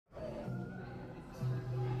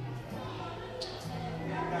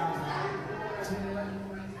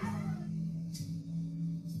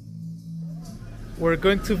We're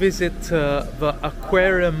going to visit the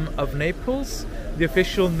Aquarium of Naples. The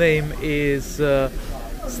official name is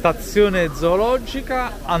Stazione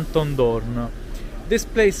Zoologica Anton Dohrn. This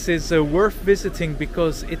place is worth visiting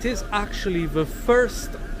because it is actually the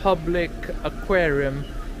first public aquarium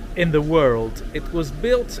in the world. It was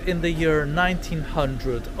built in the year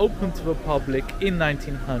 1900, opened to the public in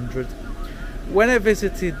 1900. When I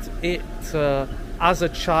visited it as a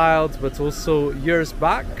child, but also years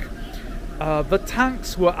back, the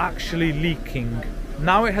tanks were actually leaking.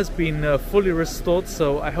 Now it has been fully restored,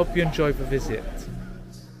 so I hope you enjoy the visit.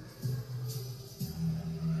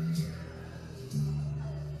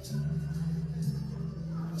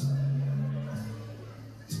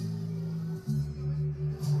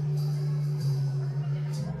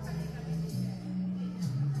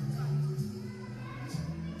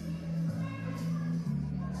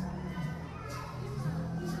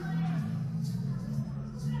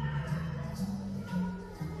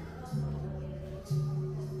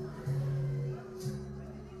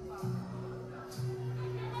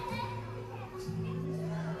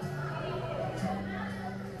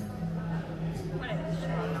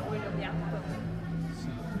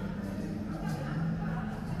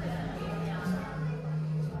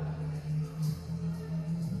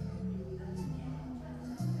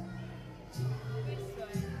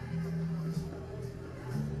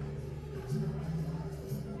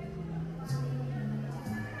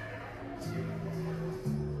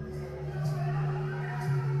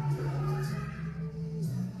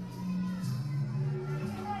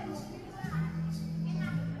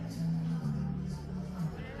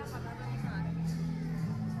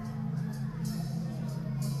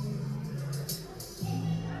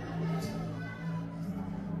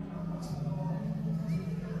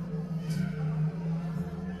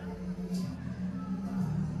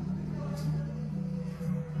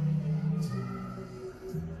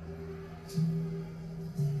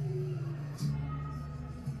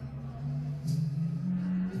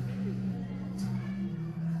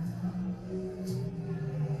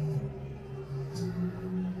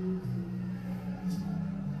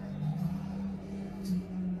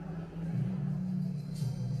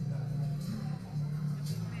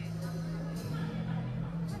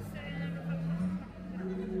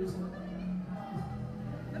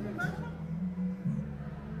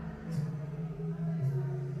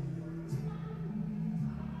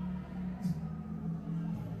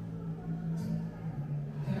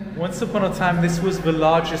 Once upon a time, this was the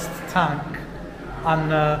largest tank,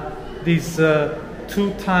 and these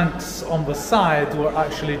two tanks on the side were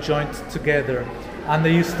actually joined together, and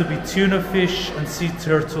there used to be tuna fish and sea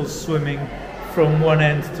turtles swimming from one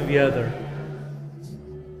end to the other.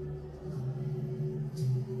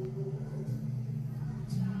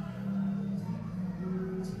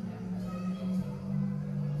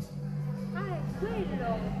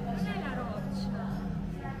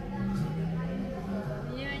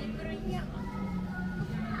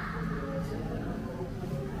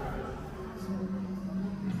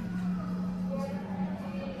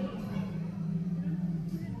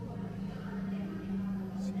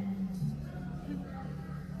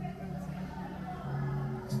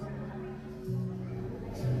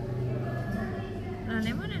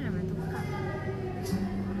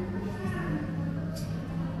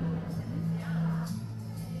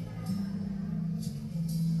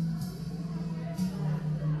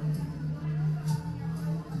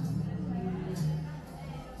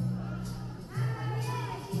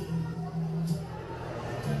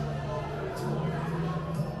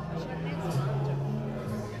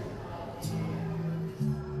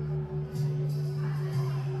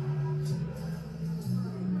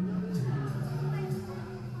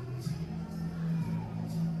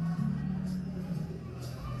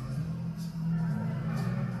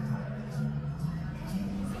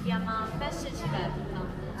 Si chiama pesce civetta.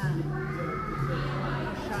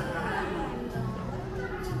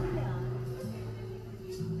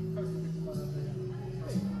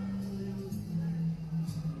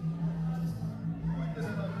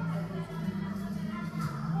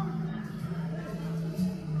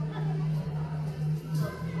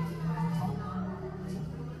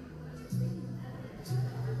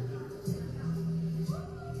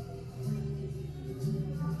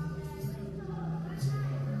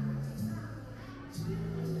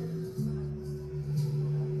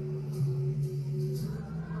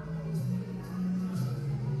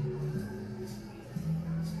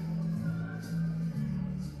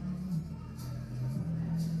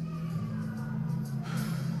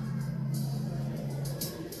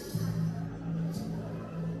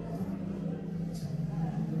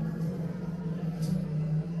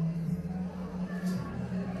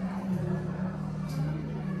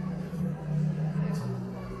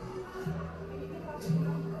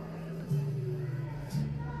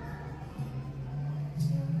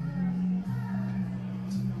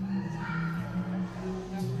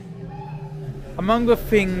 Among the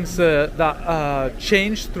things that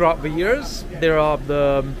changed throughout the years, there are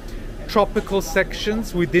the tropical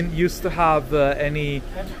sections. We didn't used to have any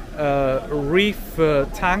reef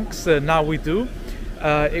tanks, now we do.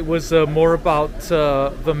 It was more about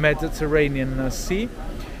the Mediterranean Sea.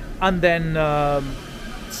 And then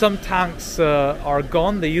some tanks are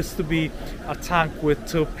gone. There used to be a tank with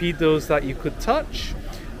torpedoes that you could touch.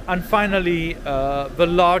 And finally, the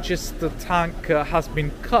largest tank has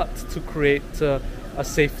been cut to create a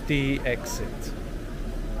safety exit.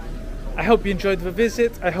 I hope you enjoyed the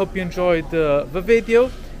visit. I hope you enjoyed the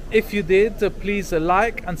video. If you did, please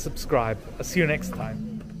like and subscribe. I'll see you next time.